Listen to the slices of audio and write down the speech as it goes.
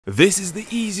This is the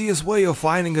easiest way of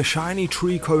finding a shiny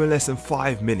Trico in less than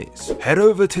 5 minutes. Head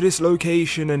over to this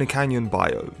location in the canyon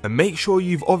biome and make sure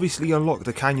you've obviously unlocked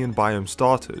the canyon biome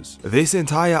starters. This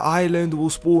entire island will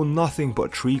spawn nothing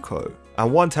but Trico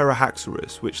and one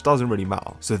Terahaxorus, which doesn't really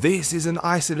matter. So this is an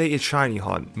isolated shiny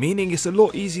hunt, meaning it's a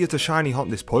lot easier to shiny hunt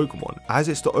this Pokemon as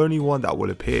it's the only one that will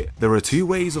appear. There are two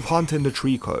ways of hunting the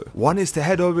Trico. One is to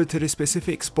head over to this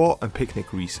specific spot and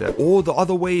picnic reset, or the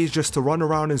other way is just to run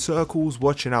around in circles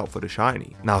watching out for the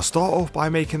shiny. Now start off by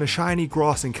making a shiny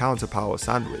grass encounter power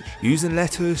sandwich, using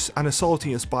lettuce and a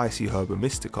salty and spicy herb and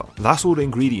mystica. That's all the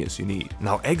ingredients you need.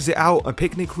 Now exit out and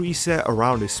picnic reset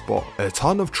around this spot. A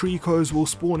ton of Tricos will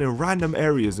spawn in random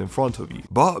areas in front of you,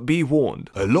 but be warned,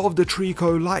 a lot of the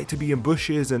Trico like to be in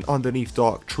bushes and underneath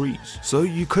dark trees, so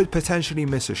you could potentially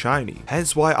miss a shiny,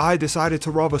 hence why I decided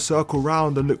to rather circle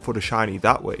around and look for the shiny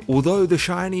that way. Although the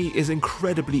shiny is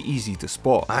incredibly easy to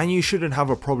spot and you shouldn't have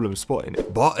a problem spotting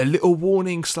it, but a little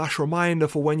warning / reminder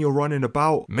for when you're running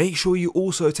about, make sure you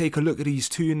also take a look at these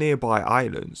two nearby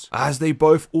islands, as they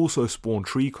both also spawn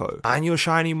Trico and your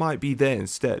shiny might be there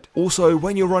instead. Also,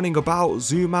 when you're running about,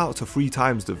 zoom out to 3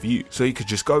 times the view, so you could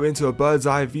just go into a bird's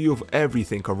eye view of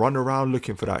everything and run around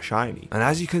looking for that shiny. And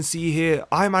as you can see here,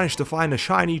 I managed to find a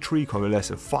shiny Trico in less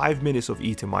than 5 minutes of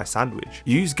eating my sandwich.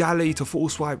 Use Galley to full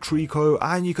swipe Trico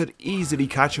and you could easily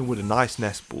catch him with a nice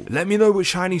nest ball. Let me know which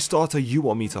shiny starter you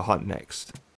want me to hunt next.